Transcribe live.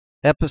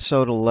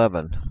Episode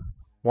 11.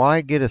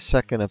 Why get a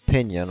second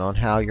opinion on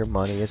how your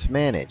money is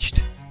managed?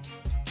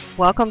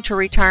 Welcome to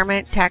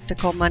Retirement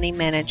Tactical Money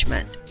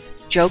Management.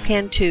 Joe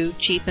Cantu,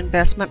 Chief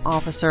Investment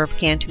Officer of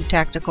Cantu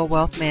Tactical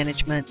Wealth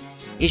Management,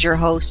 is your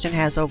host and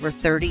has over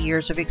 30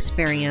 years of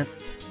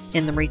experience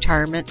in the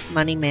retirement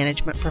money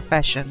management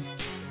profession.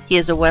 He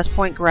is a West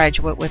Point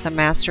graduate with a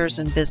master's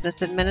in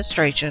business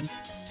administration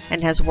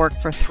and has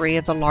worked for 3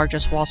 of the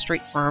largest Wall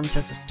Street firms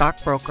as a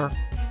stockbroker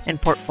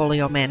and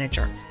portfolio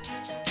manager.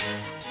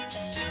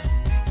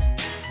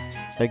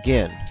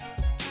 Again,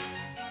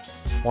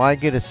 why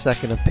get a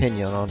second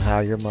opinion on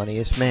how your money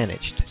is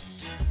managed?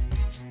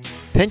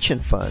 Pension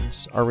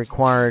funds are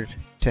required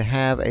to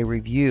have a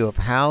review of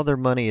how their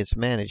money is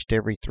managed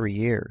every 3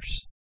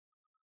 years.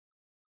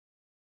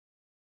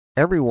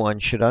 Everyone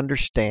should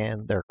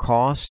understand their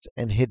cost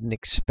and hidden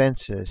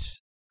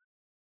expenses.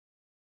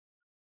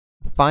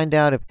 Find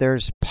out if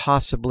there's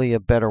possibly a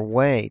better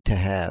way to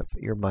have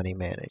your money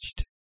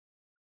managed.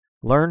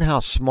 Learn how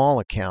small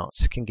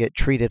accounts can get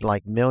treated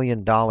like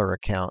million-dollar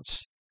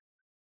accounts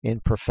in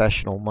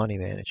professional money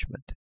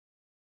management.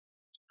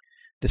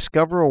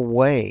 Discover a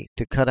way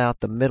to cut out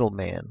the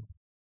middleman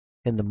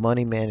in the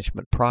money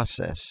management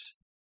process,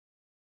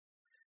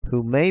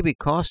 who may be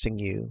costing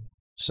you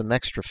some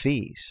extra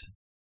fees.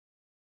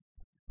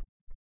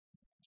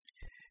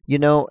 You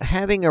know,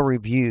 having a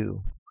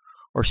review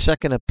or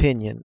second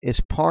opinion is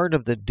part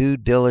of the due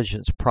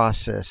diligence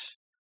process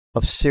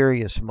of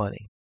serious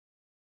money.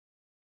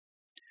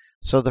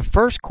 So the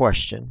first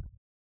question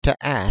to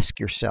ask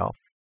yourself,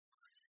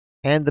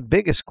 and the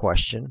biggest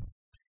question,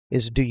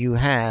 is do you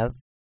have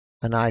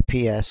an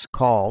IPS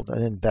called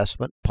an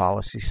investment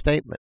policy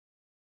statement?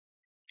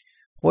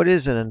 What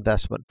is an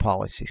investment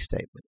policy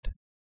statement?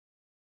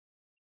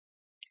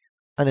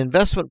 An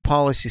investment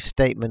policy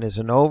statement is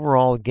an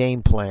overall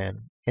game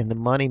plan in the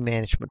money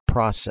management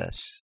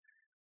process.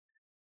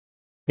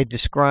 It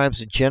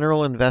describes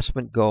general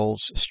investment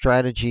goals,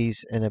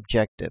 strategies, and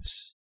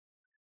objectives.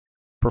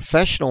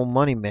 Professional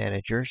money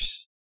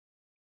managers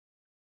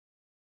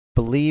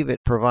believe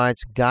it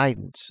provides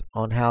guidance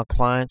on how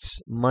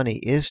clients' money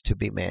is to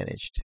be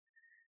managed.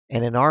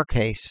 And in our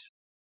case,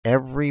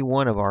 every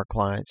one of our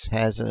clients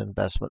has an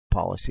investment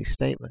policy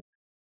statement.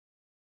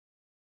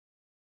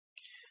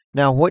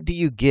 Now, what do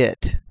you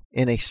get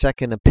in a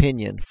second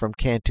opinion from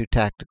Cantu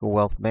Tactical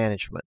Wealth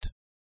Management,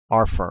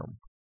 our firm?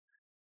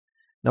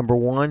 Number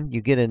one,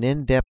 you get an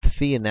in-depth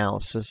fee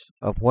analysis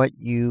of what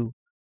you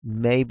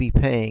may be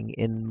paying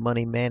in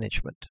money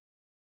management.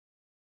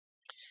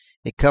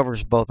 It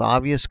covers both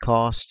obvious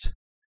costs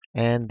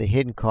and the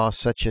hidden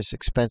costs such as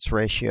expense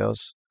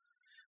ratios,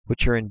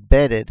 which are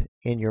embedded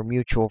in your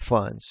mutual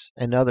funds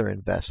and other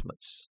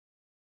investments,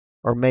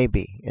 or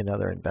maybe in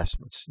other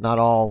investments. Not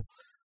all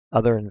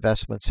other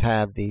investments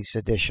have these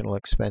additional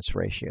expense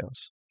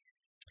ratios.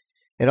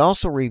 It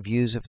also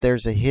reviews if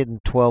there's a hidden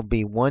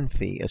 12b-1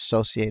 fee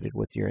associated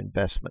with your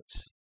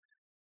investments.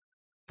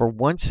 For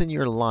once in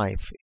your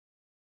life,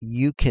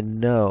 you can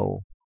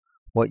know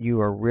what you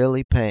are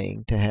really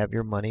paying to have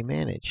your money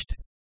managed.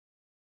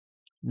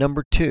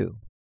 Number two,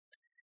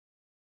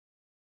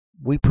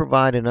 we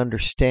provide an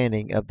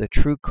understanding of the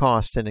true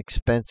cost and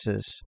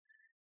expenses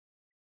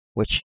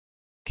which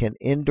can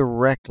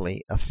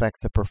indirectly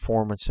affect the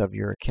performance of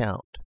your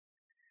account.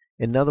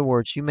 In other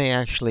words, you may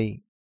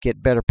actually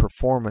get better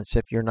performance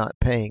if you're not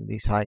paying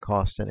these high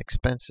costs and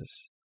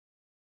expenses.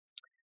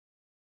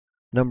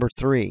 Number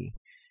three,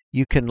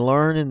 you can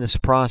learn in this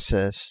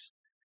process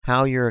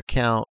how your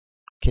account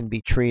can be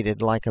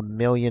treated like a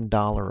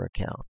million-dollar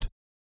account.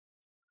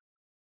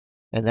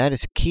 And that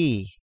is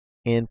key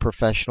in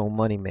professional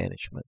money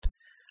management.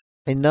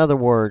 In other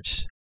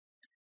words,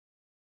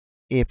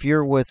 if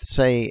you're with,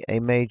 say, a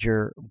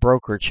major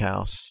brokerage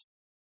house,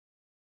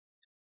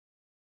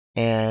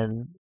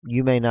 and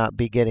you may not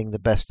be getting the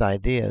best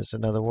ideas.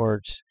 In other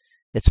words,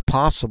 it's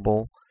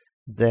possible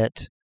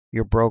that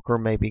your broker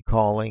may be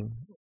calling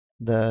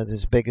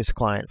his biggest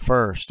client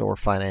first, or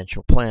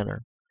financial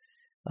planner,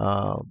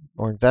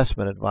 or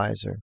investment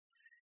advisor,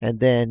 and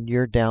then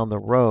you're down the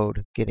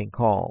road getting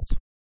called.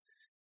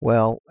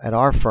 Well, at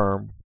our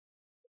firm,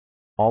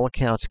 all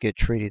accounts get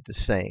treated the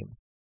same.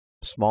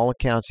 Small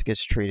accounts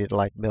gets treated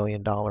like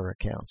million-dollar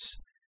accounts.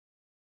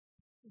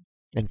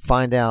 And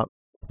find out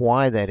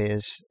why that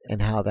is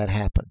and how that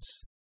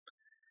happens.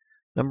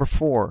 Number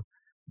four,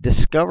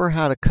 discover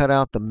how to cut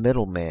out the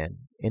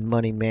middleman in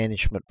money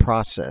management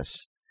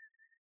process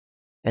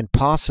and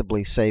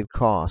possibly save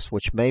costs,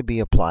 which may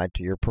be applied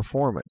to your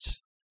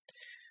performance.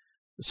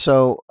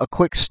 So, a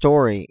quick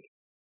story.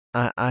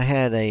 I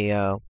had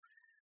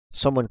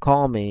someone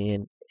call me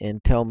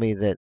and tell me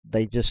that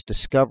they just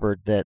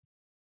discovered that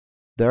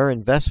their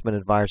investment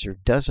advisor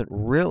doesn't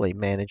really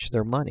manage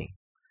their money.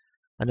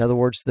 In other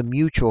words, the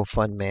mutual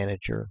fund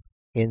manager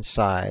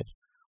inside,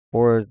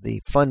 or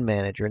the fund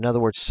manager, in other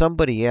words,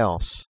 somebody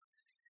else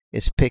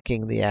is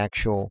picking the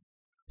actual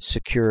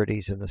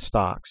securities and the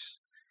stocks.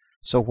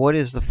 So what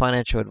is the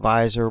financial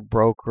advisor,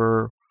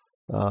 broker,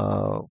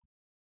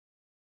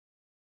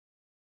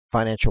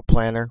 financial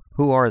planner?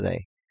 Who are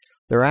they?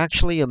 They're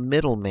actually a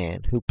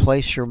middleman who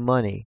place your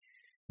money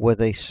with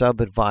a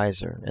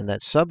sub-advisor, and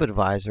that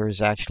sub-advisor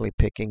is actually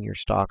picking your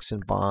stocks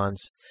and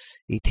bonds,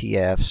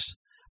 ETFs,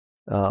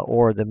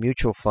 or the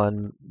mutual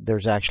fund.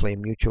 There's actually a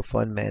mutual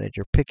fund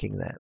manager picking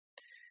that.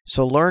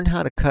 So learn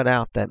how to cut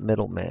out that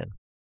middleman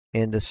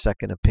in the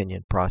second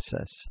opinion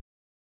process.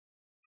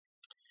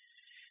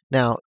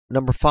 Now,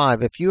 number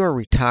 5, if you are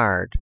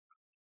retired,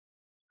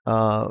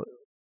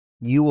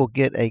 you will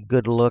get a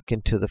good look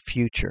into the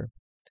future.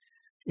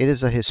 It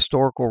is a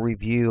historical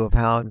review of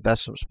how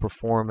investments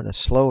perform in a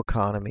slow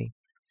economy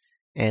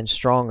and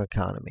strong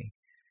economy.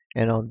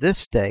 And on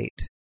this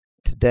date,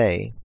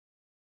 today,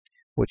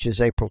 which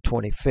is April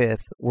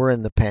 25th, we're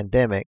in the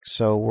pandemic,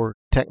 so we're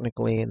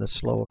technically in a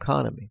slow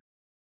economy.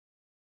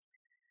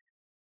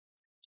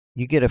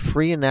 You get a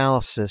free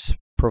analysis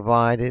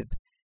provided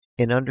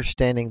in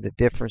understanding the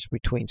difference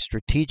between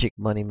strategic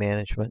money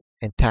management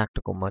and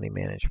tactical money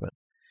management.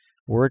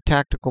 We're a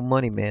tactical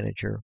money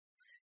manager,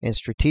 and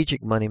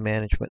strategic money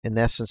management in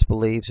essence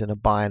believes in a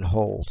buy and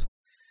hold.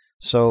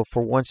 So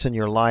for once in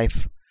your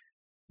life,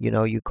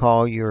 you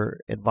call your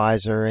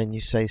advisor and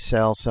you say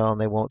sell, and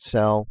they won't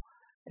sell,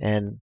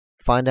 and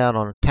find out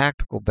on a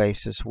tactical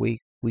basis. We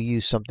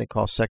use something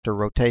called sector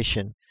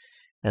rotation,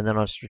 and then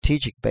on a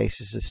strategic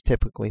basis it's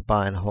typically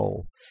buy and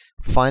hold.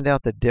 Find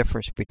out the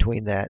difference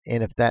between that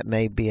and if that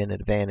may be an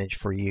advantage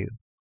for you.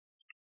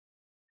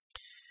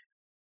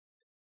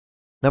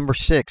 Number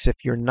 6,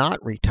 if you're not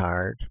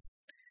retired,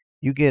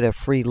 you get a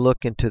free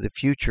look into the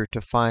future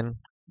to find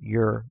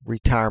your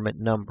retirement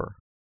number.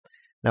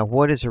 Now,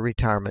 what is a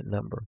retirement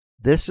number?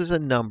 This is a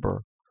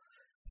number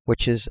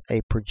which is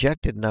a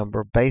projected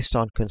number based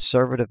on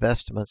conservative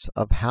estimates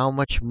of how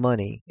much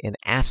money in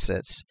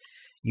assets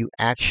you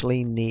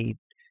actually need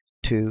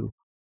to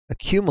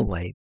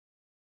accumulate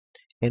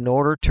in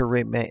order to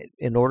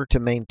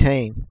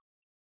maintain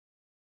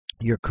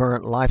your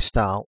current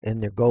lifestyle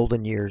in the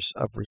golden years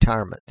of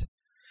retirement.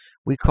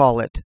 We call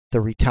it the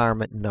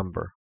retirement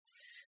number.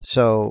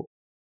 So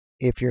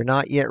if you're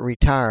not yet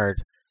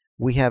retired,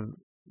 we have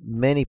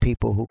many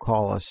people who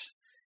call us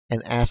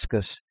and ask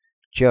us,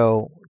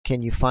 Joe,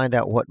 can you find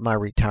out what my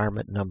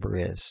retirement number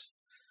is?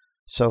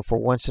 So for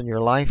once in your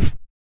life,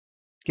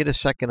 get a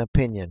second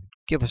opinion.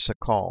 Give us a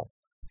call.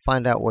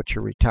 Find out what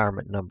your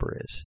retirement number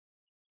is.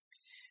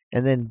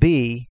 And then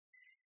B,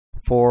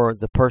 for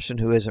the person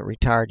who isn't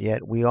retired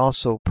yet, we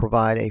also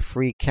provide a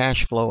free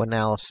cash flow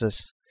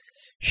analysis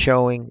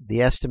showing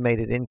the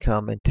estimated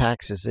income and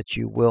taxes that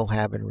you will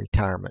have in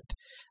retirement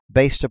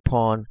based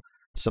upon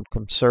some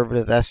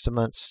conservative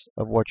estimates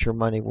of what your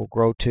money will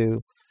grow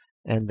to.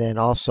 And then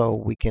also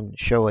we can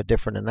show a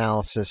different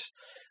analysis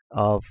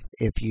of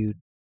if you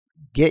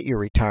get your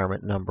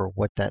retirement number,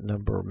 what that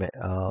number,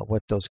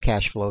 what those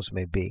cash flows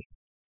may be.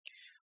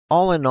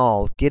 All in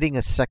all, getting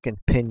a second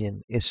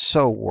opinion is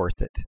so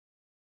worth it.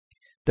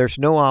 There's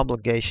no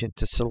obligation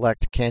to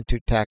select Cantu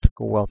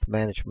Tactical Wealth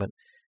Management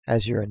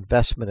as your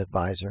investment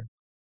advisor.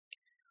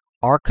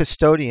 Our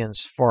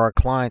custodians for our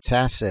clients'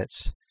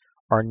 assets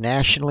are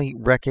nationally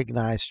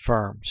recognized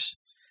firms.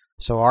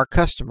 So our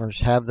customers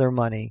have their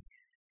money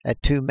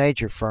at 2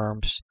 major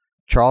firms,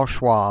 Charles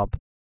Schwab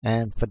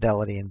and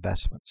Fidelity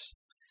Investments.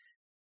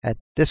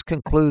 This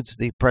concludes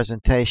the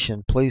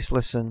presentation. Please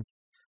listen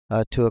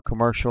to a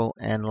commercial,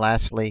 and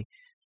lastly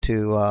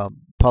to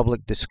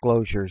public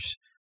disclosures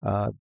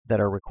that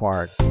are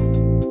required.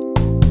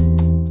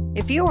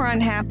 If you are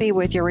unhappy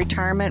with your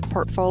retirement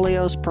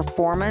portfolio's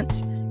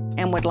performance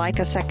and would like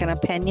a second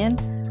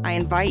opinion, I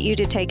invite you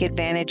to take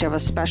advantage of a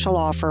special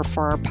offer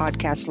for our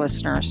podcast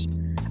listeners.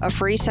 A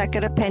free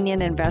second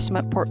opinion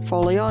investment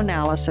portfolio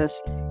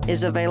analysis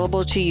is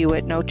available to you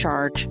at no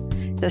charge.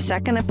 The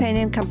second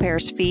opinion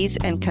compares fees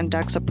and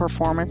conducts a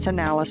performance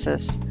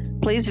analysis.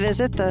 Please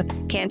visit the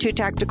Cantu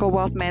Tactical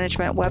Wealth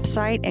Management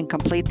website and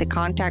complete the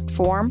contact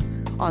form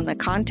on the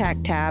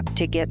Contact tab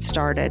to get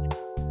started.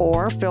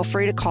 Or feel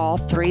free to call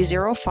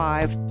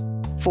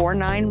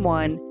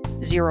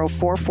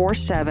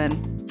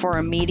 305-491-0447 for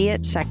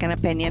immediate second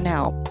opinion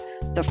help.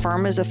 The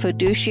firm is a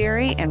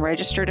fiduciary and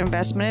registered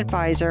investment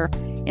advisor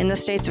in the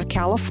states of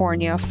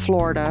California,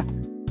 Florida,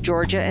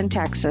 Georgia, and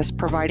Texas,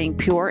 providing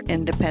pure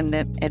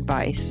independent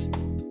advice.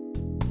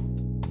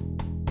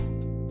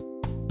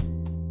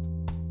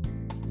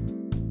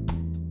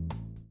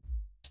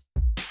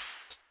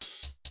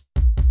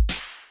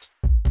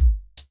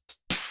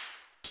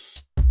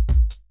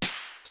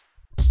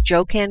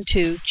 Joe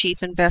Cantu,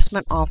 Chief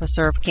Investment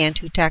Officer of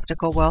Cantu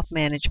Tactical Wealth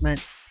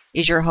Management,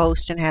 is your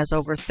host and has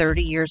over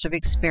 30 years of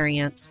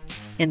experience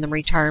in the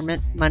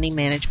retirement money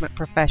management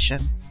profession.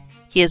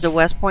 He is a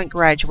West Point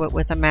graduate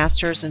with a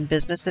master's in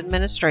business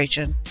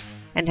administration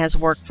and has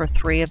worked for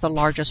 3 of the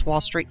largest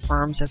Wall Street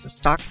firms as a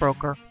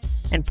stockbroker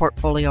and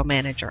portfolio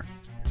manager.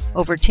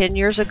 Over 10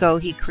 years ago,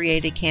 he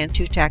created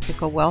Cantu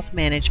Tactical Wealth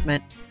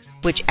Management,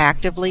 which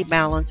actively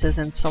balances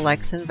and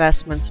selects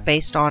investments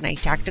based on a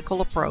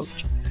tactical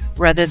approach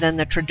rather than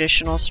the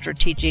traditional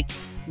strategic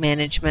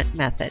management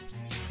method.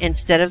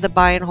 Instead of the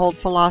buy and hold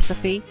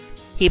philosophy,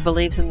 He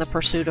believes in the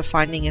pursuit of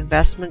finding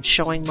investments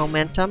showing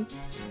momentum,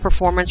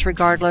 performance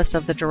regardless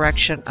of the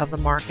direction of the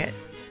market.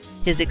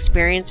 His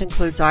experience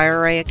includes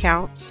IRA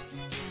accounts,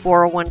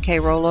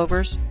 401k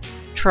rollovers,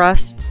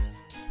 trusts,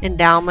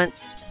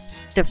 endowments,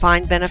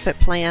 defined benefit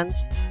plans,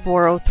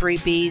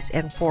 403bs,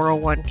 and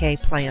 401k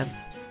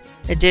plans.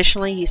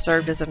 Additionally, he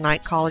served as a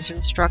night college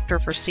instructor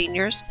for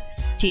seniors,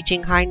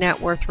 teaching high net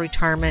worth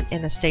retirement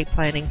and estate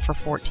planning for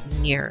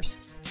 14 years.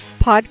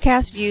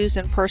 Podcast views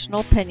and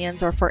personal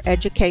opinions are for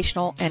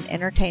educational and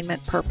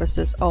entertainment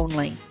purposes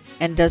only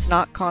and does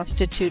not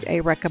constitute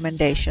a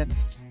recommendation.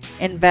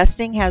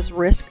 Investing has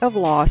risk of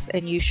loss,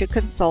 and you should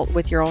consult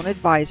with your own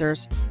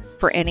advisors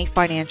for any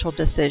financial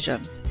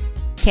decisions.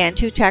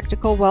 Cantu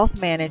Tactical Wealth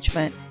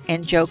Management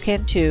and Joe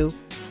Cantu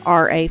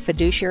are a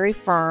fiduciary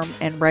firm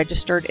and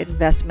registered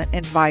investment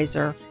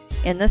advisor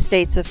in the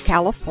states of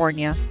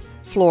California,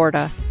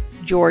 Florida,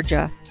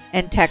 Georgia,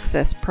 and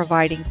Texas,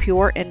 providing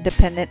pure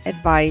independent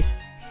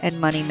advice and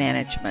money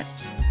management.